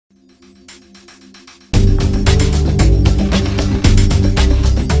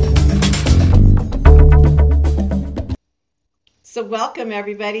So, welcome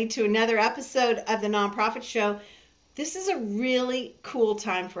everybody to another episode of the Nonprofit Show. This is a really cool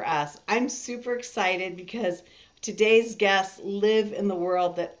time for us. I'm super excited because today's guests live in the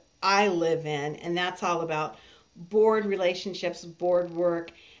world that I live in, and that's all about board relationships, board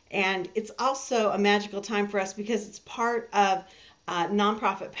work. And it's also a magical time for us because it's part of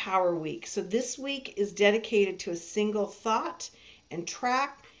Nonprofit Power Week. So, this week is dedicated to a single thought and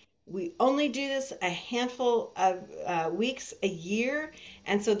track. We only do this a handful of weeks a year,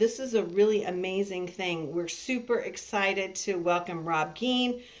 and so this is a really amazing thing. We're super excited to welcome Rob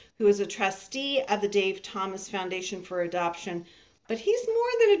Geen, who is a trustee of the Dave Thomas Foundation for Adoption. But he's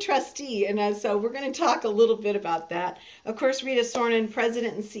more than a trustee, and so we're going to talk a little bit about that. Of course, Rita Sornin,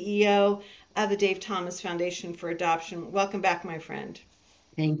 President and CEO of the Dave Thomas Foundation for Adoption. Welcome back, my friend.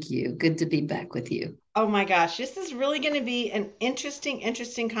 Thank you. Good to be back with you. Oh my gosh, this is really going to be an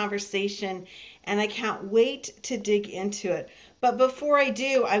interesting conversation, and I can't wait to dig into it. But before I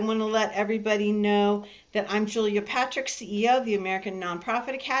do, I want to let everybody know that I'm Julia Patrick, CEO of the American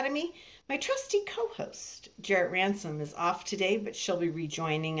Nonprofit Academy. My trusty co-host, Jarrett Ransom, is off today, but she'll be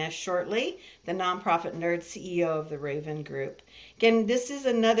rejoining us shortly, the Nonprofit Nerd CEO of the Raven Group. Again, this is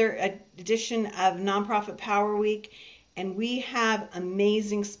another edition of Nonprofit Power Week, and we have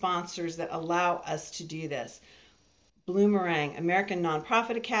amazing sponsors that allow us to do this. Bloomerang, American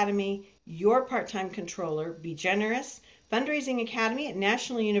Nonprofit Academy, Your Part-Time Controller, Be Generous, Fundraising Academy at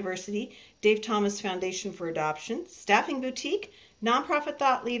National University, Dave Thomas Foundation for Adoption, Staffing Boutique, Nonprofit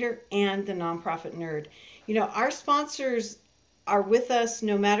Thought Leader, and the Nonprofit Nerd. You know, our sponsors are with us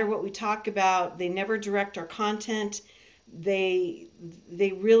no matter what we talk about. They never direct our content. They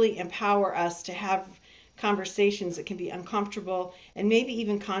really empower us to have conversations that can be uncomfortable and maybe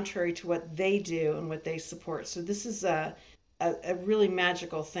even contrary to what they do and what they support. So this is a really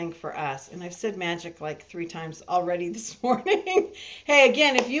magical thing for us. And I've said magic like 3 times already this morning. Hey,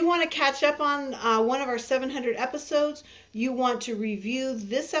 again, if you want to catch up on one of our 700 episodes, you want to review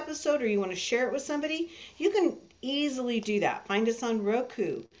this episode, or you want to share it with somebody, you can easily do that. Find us on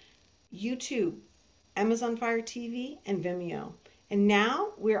Roku, YouTube, Amazon Fire TV, and Vimeo. And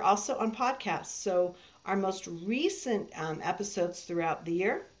now we're also on podcasts. So our most recent episodes throughout the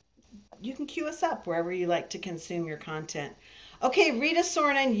year, you can queue us up wherever you like to consume your content. Okay, Rita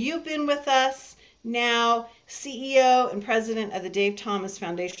Sornin, you've been with us now, CEO and President of the Dave Thomas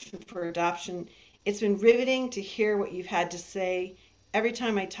Foundation for Adoption. It's been riveting to hear what you've had to say. Every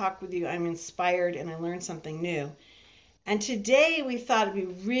time I talk with you, I'm inspired and I learn something new. And today we thought it'd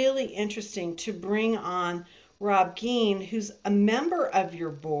be really interesting to bring on Rob Geen, who's a member of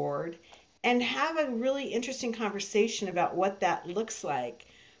your board, and have a really interesting conversation about what that looks like.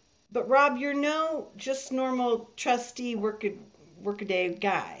 But Rob, you're no just normal trustee workaday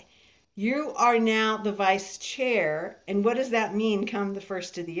guy. You are now the vice chair, and what does that mean come the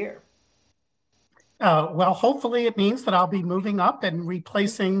first of the year? Well, hopefully it means that I'll be moving up and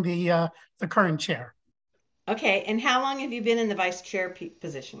replacing the current chair. Okay, and how long have you been in the vice chair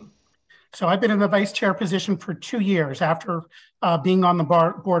position? So I've been in the vice chair position for 2 years after being on the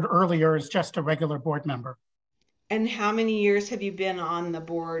board earlier as just a regular board member. And how many years have you been on the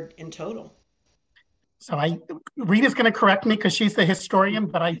board in total? So Rita's going to correct me because she's the historian,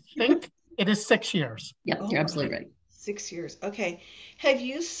 but I think it is 6 years. Yep, you're absolutely right. 6 years. Okay. Have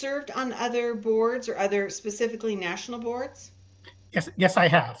you served on other boards or other specifically national boards? Yes, I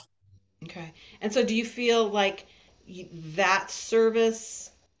have. Okay. And so do you feel like that service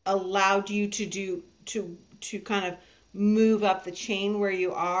allowed you to do to kind of move up the chain where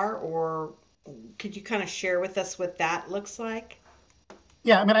you are, or could you kind of share with us what that looks like?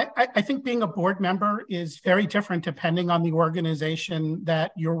 Yeah, I mean, I think being a board member is very different depending on the organization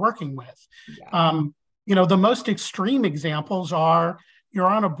that you're working with. Yeah. The most extreme examples are you're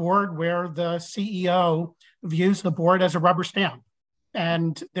on a board where the CEO views the board as a rubber stamp,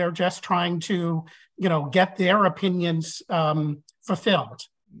 and they're just trying to, get their opinions fulfilled.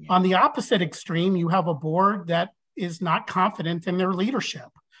 Yeah. On the opposite extreme, you have a board that is not confident in their leadership.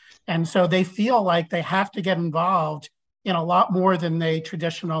 And so they feel like they have to get involved in a lot more than they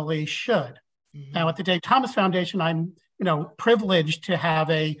traditionally should. Mm-hmm. Now, at the Dave Thomas Foundation, I'm, privileged to have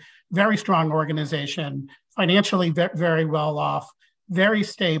a very strong organization, financially very well off, very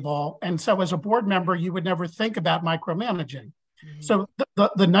stable. And so as a board member, you would never think about micromanaging. Mm-hmm. So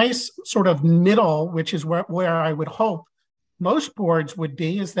the nice sort of middle, which is where I would hope most boards would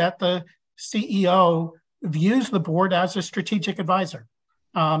be, is that the CEO views the board as a strategic advisor.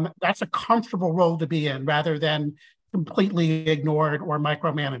 That's a comfortable role to be in rather than completely ignored or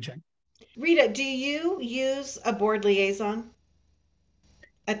micromanaging. Rita, do you use a board liaison?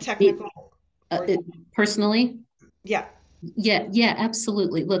 A technical? Personally? Yeah. Yeah,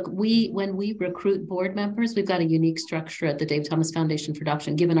 absolutely. Look, when we recruit board members, we've got a unique structure at the Dave Thomas Foundation for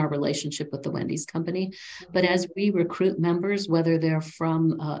Adoption, given our relationship with the Wendy's Company. But as we recruit members, whether they're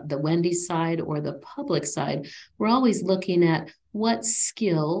from the Wendy's side or the public side, we're always looking at what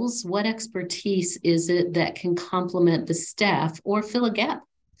skills, what expertise is it that can complement the staff or fill a gap,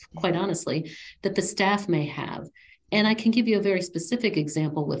 quite honestly, that the staff may have. And I can give you a very specific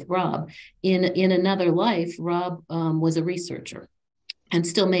example with Rob. In another life, Rob was a researcher and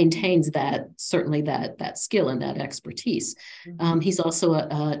still maintains that, certainly that skill and that expertise. He's also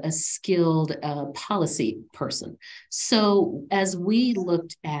a skilled policy person. So as we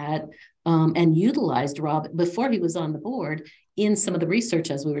looked at and utilized Rob before he was on the board in some of the research,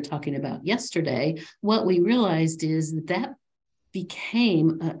 as we were talking about yesterday, what we realized is that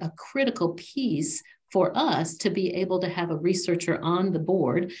became a critical piece for us to be able to have a researcher on the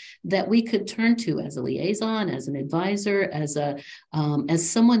board that we could turn to as a liaison, as an advisor, as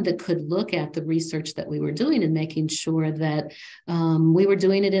someone that could look at the research that we were doing and making sure that we were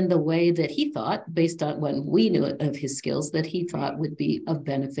doing it in the way that he thought, based on when we knew of his skills, that he thought would be of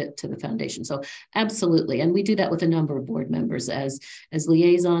benefit to the foundation. So absolutely, and we do that with a number of board members as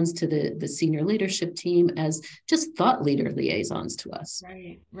liaisons to the senior leadership team, as just thought leader liaisons to us.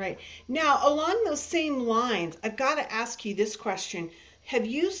 Right. Now, along those same lines, I've got to ask you this question. Have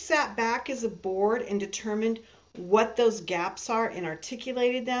you sat back as a board and determined what those gaps are and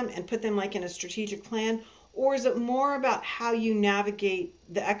articulated them and put them like in a strategic plan? Or is it more about how you navigate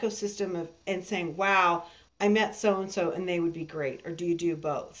the ecosystem of and saying, wow, I met so and so and they would be great? Or do you do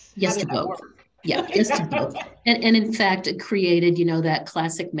both? How Yes does to that both. work? Yeah, just to both. And in fact, it created, that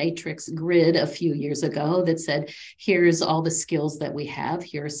classic matrix grid a few years ago that said, here's all the skills that we have.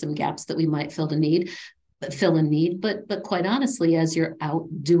 Here are some gaps that we might fill in need. But quite honestly, as you're out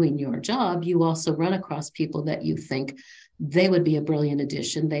doing your job, you also run across people that you think they would be a brilliant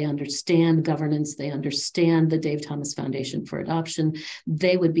addition. They understand governance. They understand the Dave Thomas Foundation for Adoption.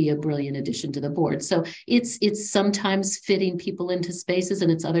 They would be a brilliant addition to the board. So it's sometimes fitting people into spaces,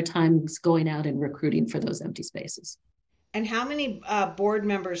 and it's other times going out and recruiting for those empty spaces. And how many board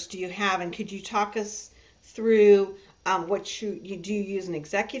members do you have? And could you talk us through what you do? You use an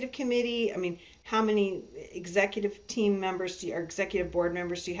executive committee? I mean, how many executive team members or executive board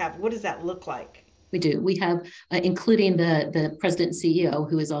members do you have? What does that look like? We do. We have, including the president and CEO,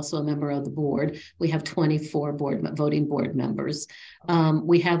 who is also a member of the board, we have 24 voting board members.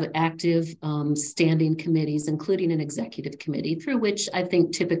 We have active standing committees, including an executive committee, through which I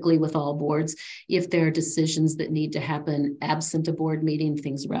think typically with all boards, if there are decisions that need to happen absent a board meeting,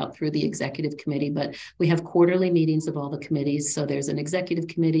 things route through the executive committee. But we have quarterly meetings of all the committees. So there's an executive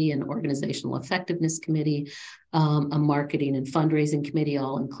committee, an organizational effectiveness committee, a marketing and fundraising committee,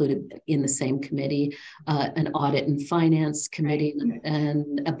 all included in the same committee, an audit and finance committee,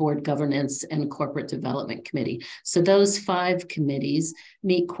 and a board governance and corporate development committee. So those 5 committees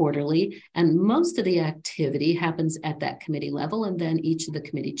meet quarterly, and most of the activity happens at that committee level, and then each of the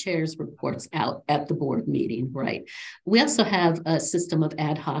committee chairs reports out at the board meeting, right? We also have a system of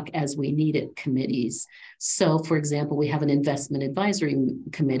ad hoc as we need it committees. So, for example, we have an investment advisory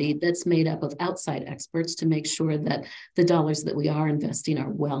committee that's made up of outside experts to make sure that the dollars that we are investing are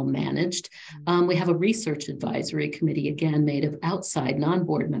well managed. We have a research advisory committee, again, made of outside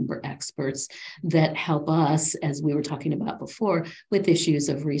non-board member experts that help us, as we were talking about before, with issues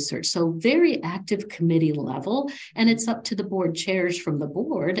of research. So very active committee level, and it's up to the board chairs from the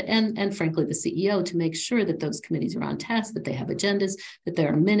board and frankly, the CEO to make sure that those committees are on task, that they have agendas, that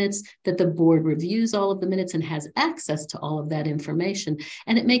there are minutes, that the board reviews all of the minutes and has access to all of that information.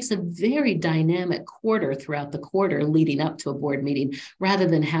 And it makes a very dynamic quarter throughout the quarter leading up to a board meeting, rather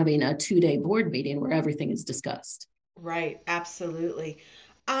than having a 2-day board meeting where everything is discussed. Right, absolutely.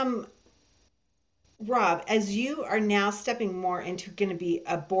 Rob, as you are now stepping more into going to be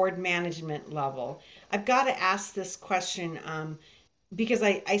a board management level, I've got to ask this question because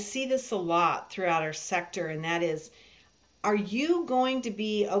I see this a lot throughout our sector, and that is, are you going to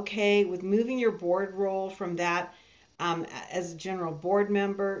be okay with moving your board role from that as a general board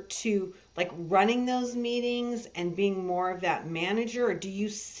member to like running those meetings and being more of that manager, or do you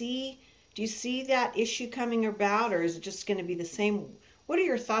see that issue coming about, or is it just going to be the same? What are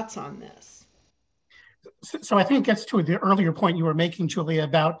your thoughts on this? So I think it gets to the earlier point you were making, Julia,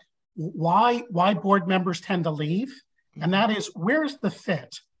 about why board members tend to leave, and that is, where's the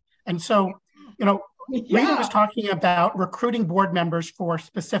fit? And so, Rita was talking about recruiting board members for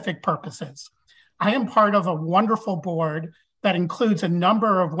specific purposes. I am part of a wonderful board that includes a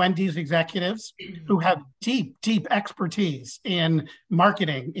number of Wendy's executives who have deep, deep expertise in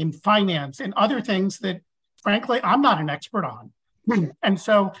marketing, in finance, and other things that frankly, I'm not an expert on. And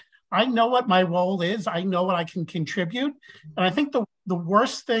so I know what my role is. I know what I can contribute. And I think the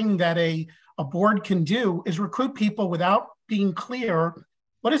worst thing that a board can do is recruit people without being clear,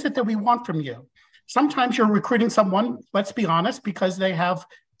 what is it that we want from you? Sometimes you're recruiting someone, let's be honest, because they have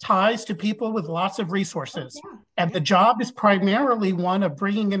ties to people with lots of resources. And the job is primarily one of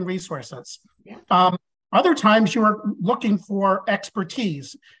bringing in resources. Other times you're looking for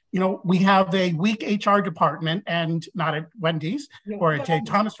expertise. We have a weak HR department, and not at Wendy's or at J.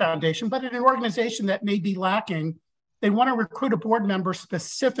 Thomas Foundation, but at an organization that may be lacking. They want to recruit a board member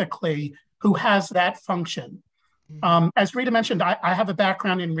specifically who has that function. As Rita mentioned, I have a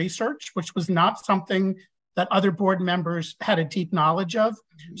background in research, which was not something that other board members had a deep knowledge of.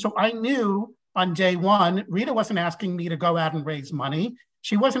 So I knew on day one, Rita wasn't asking me to go out and raise money.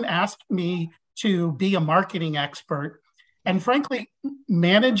 She wasn't asking me to be a marketing expert. And frankly,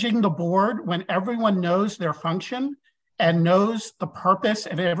 managing the board when everyone knows their function and knows the purpose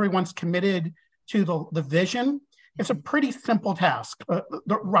and everyone's committed to the vision, it's a pretty simple task.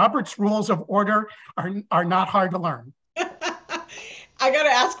 The Robert's Rules of Order are not hard to learn. I got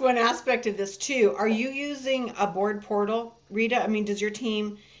to ask one aspect of this too. Are you using a board portal, Rita? I mean, does your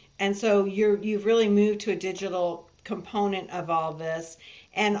team, and so you've really moved to a digital component of all this.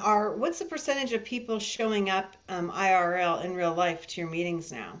 And what's the percentage of people showing up IRL in real life to your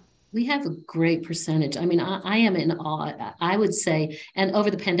meetings now? We have a great percentage. I mean, I am in awe, I would say. And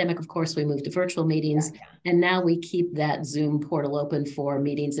over the pandemic, of course, we moved to virtual meetings. And now we keep that Zoom portal open for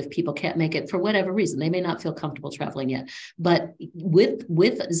meetings if people can't make it for whatever reason. They may not feel comfortable traveling yet. But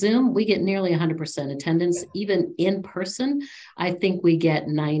with Zoom, we get nearly 100% attendance. Even in person, I think we get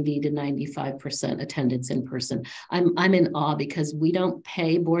 90 to 95% attendance in person. I'm in awe because we don't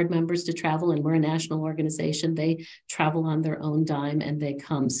pay board members to travel, and we're a national organization. They travel on their own dime and they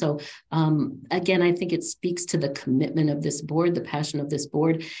come. So again, I think it speaks to the commitment of this board, the passion of this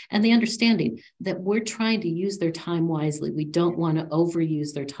board, and the understanding that we're trying to use their time wisely. We don't want to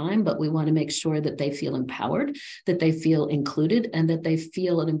overuse their time, but we want to make sure that they feel empowered, that they feel included, and that they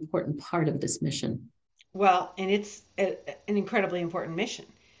feel an important part of this mission. Well, and it's an incredibly important mission.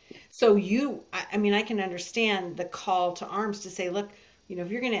 So I mean, I can understand the call to arms to say, look, if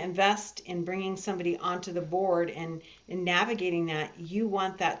you're going to invest in bringing somebody onto the board and navigating that, you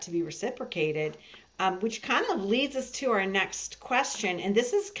want that to be reciprocated, which kind of leads us to our next question. And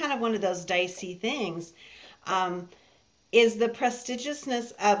this is kind of one of those dicey things, is the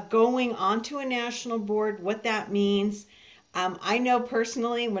prestigiousness of going onto a national board, what that means. I know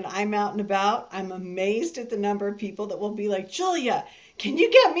personally, when I'm out and about, I'm amazed at the number of people that will be like, Julia, can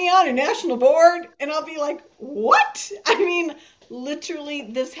you get me on a national board? And I'll be like, what? I mean, literally,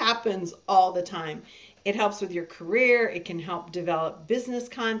 this happens all the time. It helps with your career. It can help develop business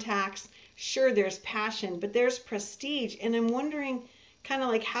contacts. Sure, there's passion, but there's prestige. And I'm wondering, kind of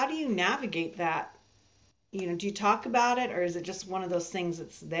like, how do you navigate that? Do you talk about it, or is it just one of those things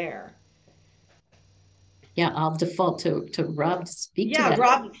that's there? Yeah, I'll default to Rob to speak to that. Yeah,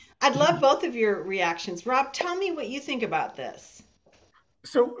 Rob, I'd love both of your reactions. Rob, tell me what you think about this.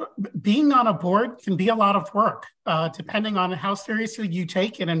 So being on a board can be a lot of work, depending on how seriously you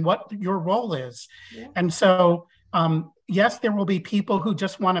take it and what your role is. Yeah. And so, yes, there will be people who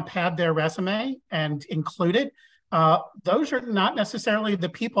just want to pad their resume and include it. Those are not necessarily the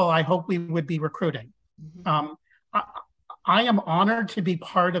people I hope we would be recruiting. Mm-hmm. I am honored to be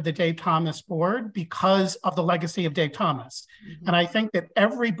part of the Dave Thomas board because of the legacy of Dave Thomas. Mm-hmm. And I think that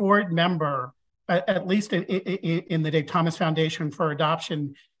every board member, at least in the Dave Thomas Foundation for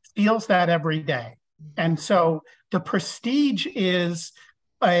Adoption, feels that every day. And so the prestige is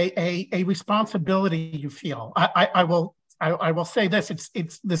a responsibility you feel. I will say this,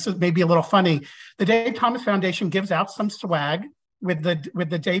 this is maybe a little funny. The Dave Thomas Foundation gives out some swag with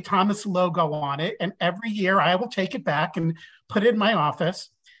the Dave Thomas logo on it. And every year I will take it back and put it in my office,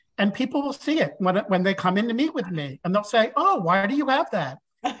 and people will see it when they come in to meet with me, and they'll say, oh, why do you have that?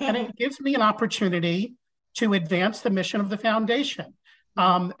 And it gives me an opportunity to advance the mission of the foundation.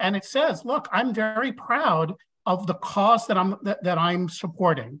 And it says, look, I'm very proud of the cause that I'm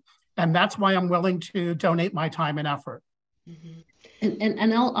supporting. And that's why I'm willing to donate my time and effort. Mm-hmm.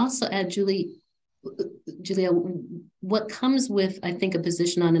 And I'll also add, Julia, what comes with, I think, a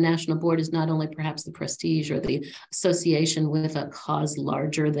position on a national board is not only perhaps the prestige or the association with a cause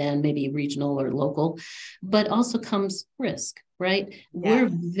larger than maybe regional or local, but also comes risk, right? Yeah. We're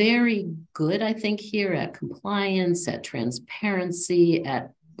very good, I think, here at compliance, at transparency,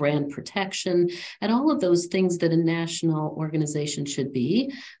 at brand protection, and all of those things that a national organization should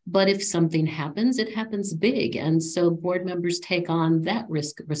be. But if something happens, it happens big. And so board members take on that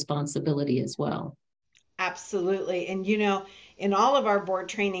risk responsibility as well. Absolutely. And in all of our board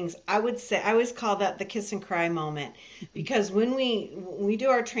trainings, I would say I always call that the kiss and cry moment, because when we do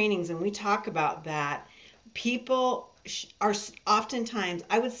our trainings and we talk about that, people are oftentimes,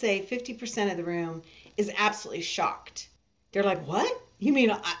 I would say 50% of the room is absolutely shocked. They're like, "What? You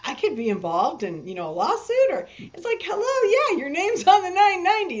mean I could be involved in, a lawsuit?" Or it's like, "Hello, yeah, your name's on the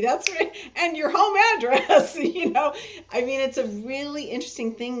 990. That's right, and your home address." I mean, it's a really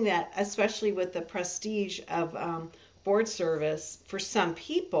interesting thing that, especially with the prestige of board service, for some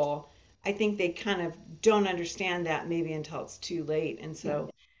people, I think they kind of don't understand that maybe until it's too late. And Yeah. so,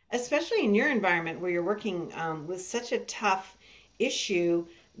 especially in your environment where you're working with such a tough issue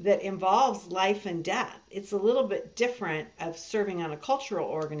that involves life and death, it's a little bit different of serving on a cultural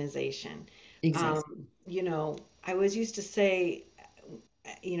organization. Um, Exactly. I always used to say,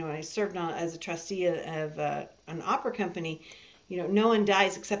 I served as a trustee of an opera company. No one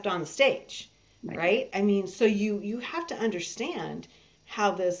dies except on the stage, Right. right? I mean, so you have to understand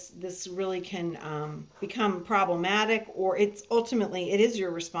how this really can become problematic, or it's ultimately it is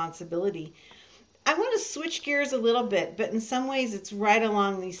your responsibility. I want to switch gears a little bit, but in some ways it's right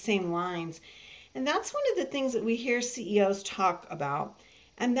along these same lines. And that's one of the things that we hear CEOs talk about.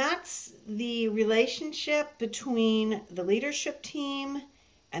 And that's the relationship between the leadership team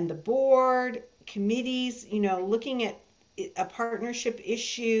and the board, committees, looking at a partnership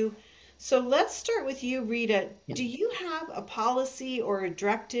issue. So let's start with you, Rita. Yeah. Do you have a policy or a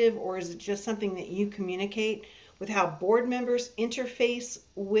directive, or is it just something that you communicate with how board members interface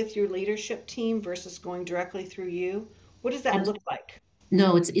with your leadership team versus going directly through you? What does that look like?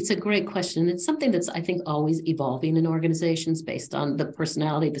 No, it's a great question. It's something that's, I think, always evolving in organizations based on the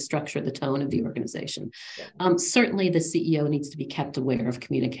personality, the structure, the tone of the organization. Yeah. Certainly, the CEO needs to be kept aware of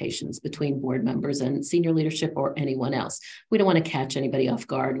communications between board members and senior leadership or anyone else. We don't want to catch anybody off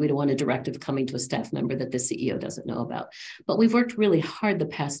guard. We don't want a directive coming to a staff member that the CEO doesn't know about. But we've worked really hard the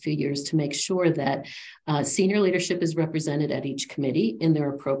past few years to make sure that senior leadership is represented at each committee in their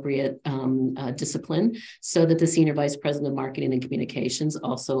appropriate discipline, so that the senior vice president of marketing and communications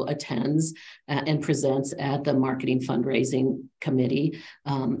also attends and presents at the marketing fundraising committee,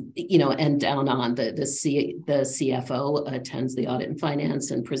 and down on the CFO attends the audit and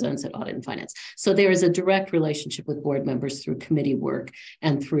finance and presents at audit and finance. So there is a direct relationship with board members through committee work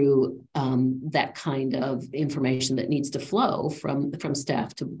and through that kind of information that needs to flow from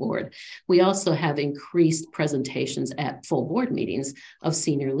staff to board. We also have increased presentations at full board meetings of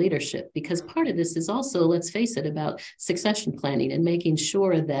senior leadership, because part of this is also, let's face it, about succession planning and making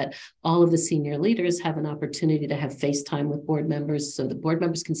sure that all of the senior leaders have an opportunity to have face time with board members, so the board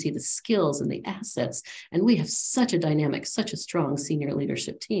members can see the skills and the assets. And we have such a dynamic, such a strong senior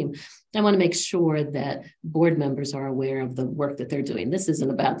leadership team. I want to make sure that board members are aware of the work that they're doing. This isn't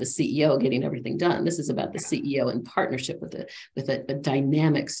about the CEO getting everything done. This is about the CEO in partnership with a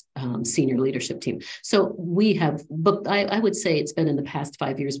dynamic senior leadership team. So we have, but I would say it's been in the past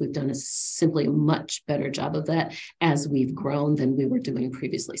 5 years, we've done simply a much better job of that as we've grown than we were doing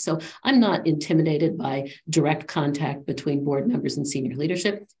previously. So I'm not intimidated by direct contact between board members and senior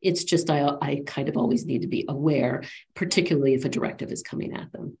leadership. It's just I kind of always need to be aware, particularly if a directive is coming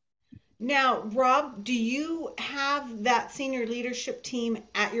at them. Now, Rob, do you have that senior leadership team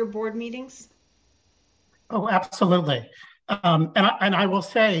at your board meetings? Oh, absolutely. And I will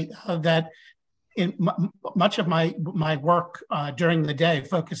say that in much of my work during the day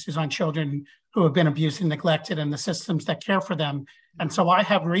focuses on children who have been abused and neglected and the systems that care for them. And so I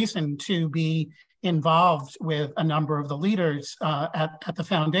have reason to be involved with a number of the leaders at the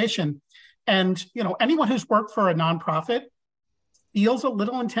foundation. And anyone who's worked for a nonprofit feels a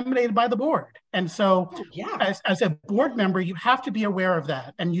little intimidated by the board. And so Yeah. as a board member, you have to be aware of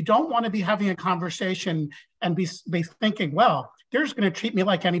that. And you don't want to be having a conversation and be thinking, well, they're just going to treat me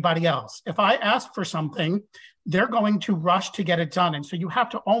like anybody else. If I ask for something, they're going to rush to get it done. And so you have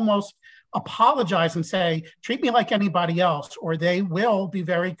to almost apologize and say, treat me like anybody else, or they will be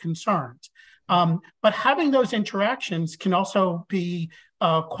very concerned. But having those interactions can also be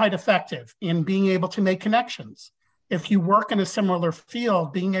quite effective in being able to make connections. If you work in a similar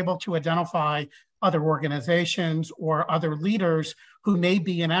field, being able to identify other organizations or other leaders who may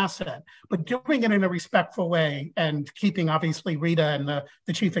be an asset, but doing it in a respectful way and keeping, obviously, Rita and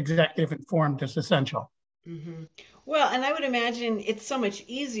the chief executive informed is essential. Mm-hmm. Well, and I would imagine it's so much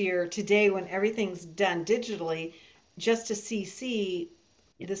easier today when everything's done digitally, just to CC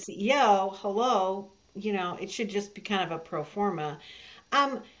the CEO, hello, it should just be kind of a pro forma.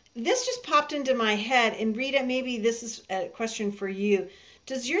 Um, this just popped into my head, and Rita, maybe this is a question for you.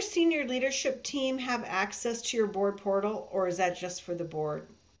 Does your senior leadership team have access to your board portal, or is that just for the board?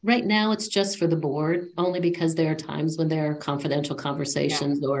 Right now, it's just for the board, only because there are times when there are confidential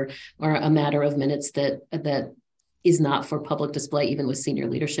conversations or a matter of minutes that is not for public display, even with senior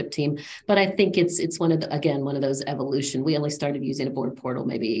leadership team. But I think it's one of one of those evolution. We only started using a board portal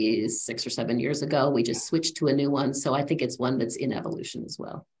maybe 6 or 7 years ago. We just switched to a new one, so I think it's one that's in evolution as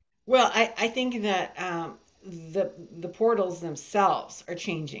well. Well, I think that the portals themselves are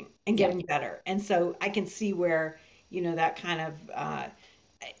changing and Yeah, getting better, and so I can see where that kind of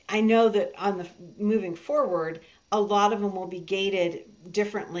I know that on the moving forward, a lot of them will be gated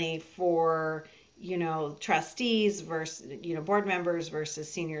differently for trustees versus board members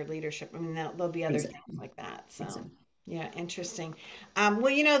versus senior leadership. I mean, there'll be other things exactly. like that. So Exactly. yeah, interesting.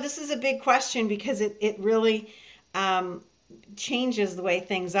 Well, this is a big question because it really um, changes the way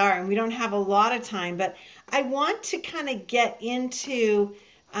things are, and we don't have a lot of time. But I want to kind of get into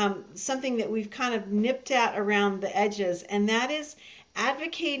something that we've kind of nipped at around the edges, and that is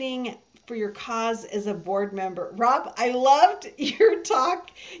advocating for your cause as a board member. Rob, I loved your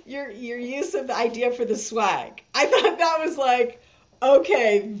talk, your use of the idea for the swag. I thought that was like,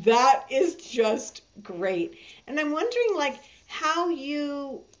 okay, that is just great. And I'm wondering like how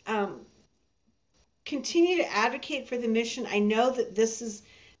you continue to advocate for the mission. I know that this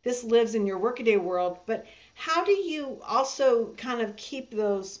lives in your workaday world, but how do you also kind of keep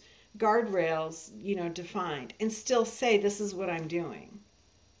those guardrails, defined and still say this is what I'm doing?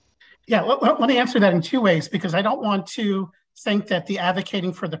 Yeah, let me answer that in two ways, because I don't want to think that the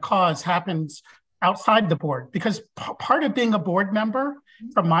advocating for the cause happens outside the board, because part of being a board member,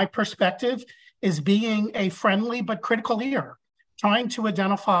 from my perspective, is being a friendly but critical ear, trying to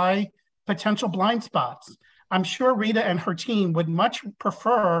identify potential blind spots. I'm sure Rita and her team would much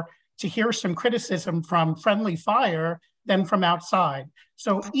prefer to hear some criticism from friendly fire than from outside.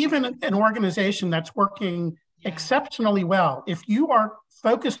 So even an organization that's working exceptionally well, if you are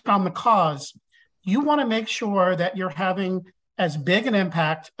focused on the cause, you want to make sure that you're having as big an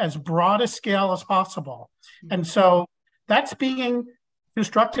impact, as broad a scale as possible. And so that's being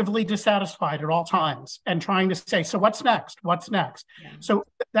constructively dissatisfied at all times and trying to say, so what's next? What's next? Yeah. So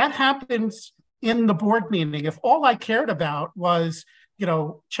that happens in the board meeting. If all I cared about was,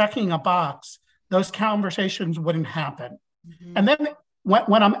 checking a box, those conversations wouldn't happen. Mm-hmm. And then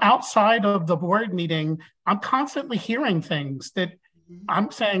when I'm outside of the board meeting, I'm constantly hearing things that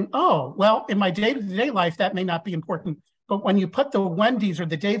I'm saying, oh, well, in my day-to-day life, that may not be important. But when you put the Wendy's or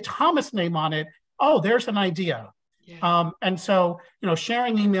the Dave Thomas name on it, oh, there's an idea. Yeah. And so,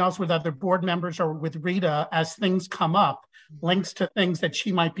 sharing emails with other board members or with Rita as things come up, links to things that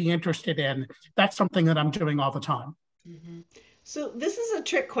she might be interested in, that's something that I'm doing all the time. Mm-hmm. So this is a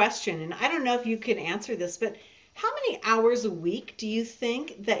trick question, and I don't know if you can answer this, but how many hours a week do you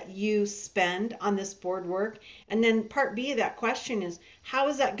think that you spend on this board work? And then part B of that question is, how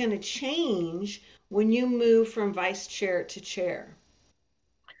is that going to change when you move from vice chair to chair?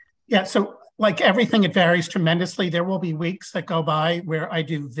 Yeah, so like everything, it varies tremendously. There will be weeks that go by where I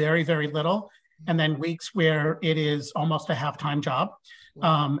do very, very little, and then weeks where it is almost a half-time job.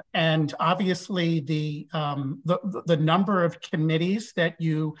 And obviously the number of committees that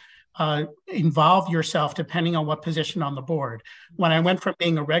you involve yourself depending on what position on the board. When I went from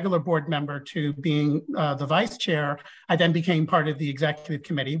being a regular board member to being the vice chair, I then became part of the executive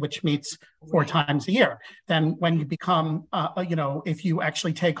committee, which meets 4 times a year. Then when you become, if you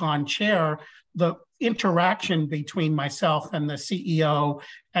actually take on chair, the interaction between myself and the CEO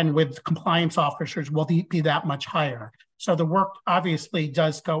and with compliance officers will be that much higher. So the work obviously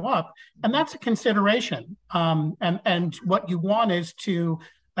does go up, and that's a consideration. And what you want is to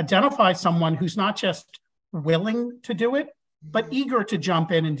identify someone who's not just willing to do it, but eager to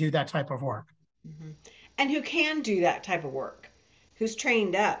jump in and do that type of work. Mm-hmm. And who can do that type of work, who's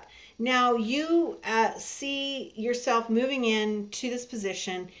trained up. Now you see yourself moving into this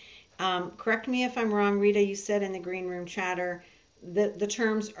position. Correct me if I'm wrong, Rita, you said in the green room chatter that the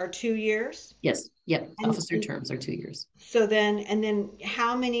terms are 2 years? Yes. Yep. Officer terms are 2 years. So then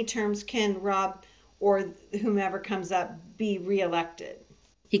how many terms can Rob or whomever comes up be reelected?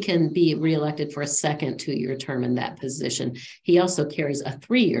 He can be reelected for a second 2-year term in that position. He also carries a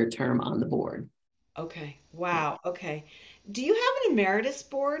 3-year term on the board. Okay. Wow. Okay. Do you have an emeritus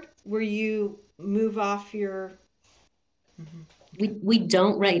board where you move off your... Mm-hmm. We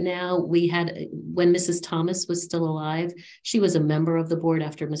don't right now. We had, when Mrs. Thomas was still alive, she was a member of the board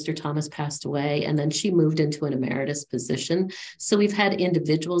after Mr. Thomas passed away, and then she moved into an emeritus position. So we've had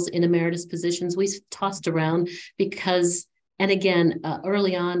individuals in emeritus positions. We've tossed around because And again,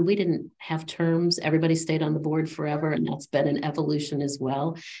 early on, we didn't have terms. Everybody stayed on the board forever, and that's been an evolution as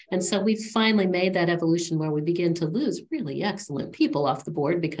well. And so we finally made that evolution where we begin to lose really excellent people off the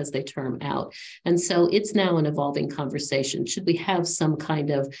board because they term out. And so it's now an evolving conversation. Should we have some kind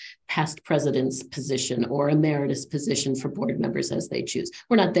of past president's position or emeritus position for board members as they choose?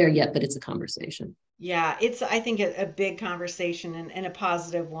 We're not there yet, but it's a conversation. Yeah, it's, I think, a big conversation and a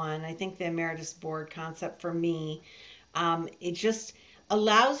positive one. I think the emeritus board concept for me, it just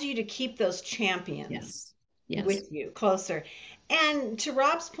allows you to keep those champions Yes. Yes. with you closer. And to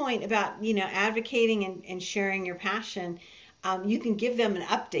Rob's point about, advocating and sharing your passion, you can give them an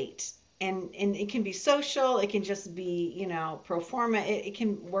update. And it can be social, it can just be, pro forma. It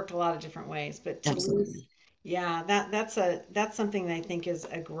can work a lot of different ways. But to lose, Absolutely. yeah, that's something that I think is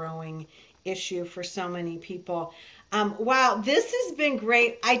a growing issue for so many people. Wow, this has been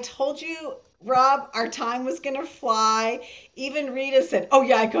great. I told you, Rob, our time was going to fly. Even Rita said, "Oh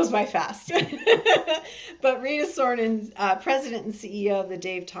yeah, it goes by fast." But Rita Sornin, President and CEO of the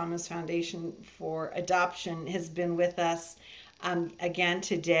Dave Thomas Foundation for Adoption, has been with us again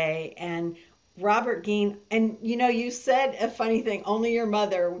today. And Robert Geen, and you said a funny thing. Only your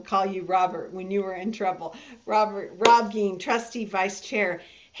mother would call you Robert when you were in trouble. Rob Geen, Trustee Vice Chair.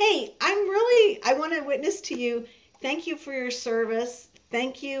 Hey, I want to witness to you. Thank you for your service.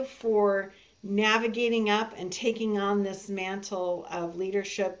 Thank you for navigating up and taking on this mantle of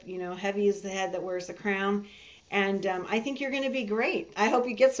leadership. Heavy is the head that wears the crown. And I think you're going to be great. I hope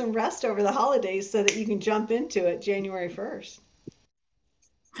you get some rest over the holidays so that you can jump into it January 1st.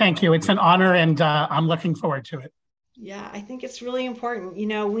 Thank you. It's an honor, and I'm looking forward to it. Yeah, I think it's really important.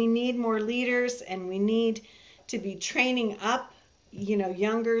 We need more leaders and we need to be training up,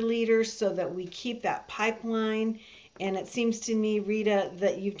 younger leaders so that we keep that pipeline. And it seems to me, Rita,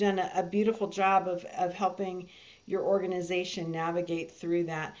 that you've done a beautiful job of helping your organization navigate through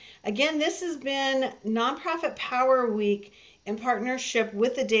that. Again, this has been Nonprofit Power Week in partnership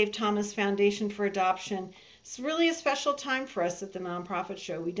with the Dave Thomas Foundation for Adoption. It's really a special time for us at the Nonprofit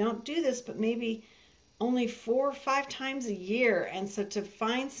Show. We don't do this, but maybe only 4 or 5 times a year. And so to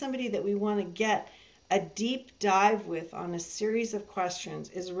find somebody that we want to get a deep dive with on a series of questions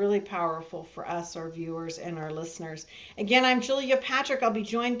is really powerful for us, our viewers, and our listeners. Again, I'm Julia Patrick. I'll be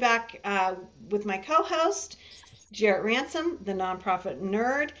joined back with my co-host, Jarrett Ransom, the nonprofit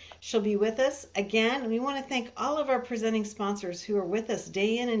nerd. She'll be with us again. And we want to thank all of our presenting sponsors who are with us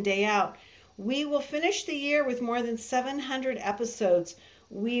day in and day out. We will finish the year with more than 700 episodes.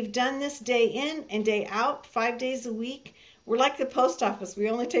 We've done this day in and day out, 5 days a week. We're like the post office. We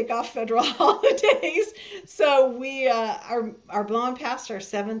only take off federal holidays. So we are blowing past our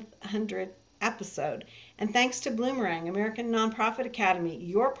 700th episode. And thanks to Bloomerang, American Nonprofit Academy,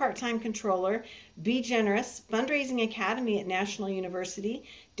 your part-time controller, Be Generous, Fundraising Academy at National University,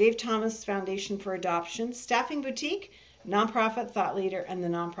 Dave Thomas Foundation for Adoption, Staffing Boutique, Nonprofit Thought Leader, and the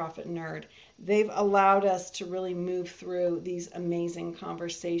Nonprofit Nerd. They've allowed us to really move through these amazing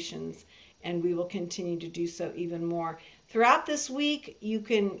conversations, and we will continue to do so even more. Throughout this week, you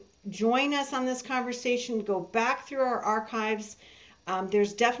can join us on this conversation, go back through our archives.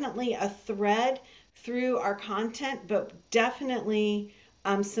 There's definitely a thread through our content, but definitely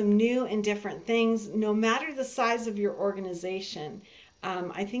some new and different things, no matter the size of your organization.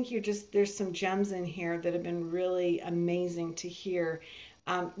 I think there's some gems in here that have been really amazing to hear.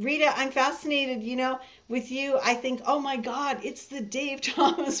 Rita, I'm fascinated, with you. I think, oh my God, it's the Dave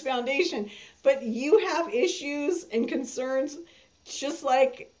Thomas Foundation. But you have issues and concerns just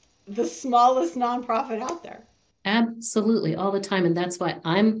like the smallest nonprofit out there. Absolutely, all the time. And that's why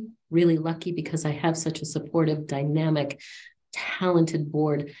I'm really lucky, because I have such a supportive, dynamic, talented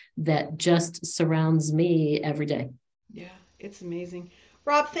board that just surrounds me every day. Yeah, it's amazing.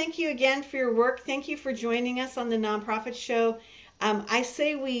 Rob, thank you again for your work. Thank you for joining us on the Nonprofit Show. I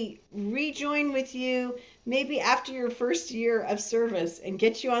say we rejoin with you maybe after your first year of service and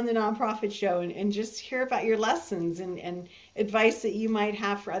get you on the Nonprofit Show and just hear about your lessons and advice that you might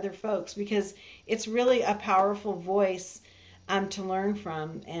have for other folks, because it's really a powerful voice to learn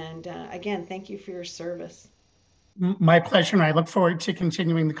from. And again, thank you for your service. My pleasure, and I look forward to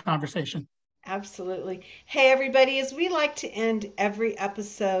continuing the conversation. Absolutely. Hey, everybody, as we like to end every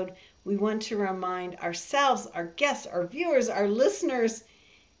episode, we want to remind ourselves, our guests, our viewers, our listeners,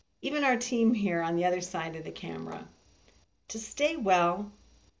 even our team here on the other side of the camera, to stay well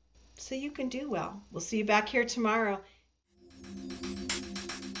so you can do well. We'll see you back here tomorrow.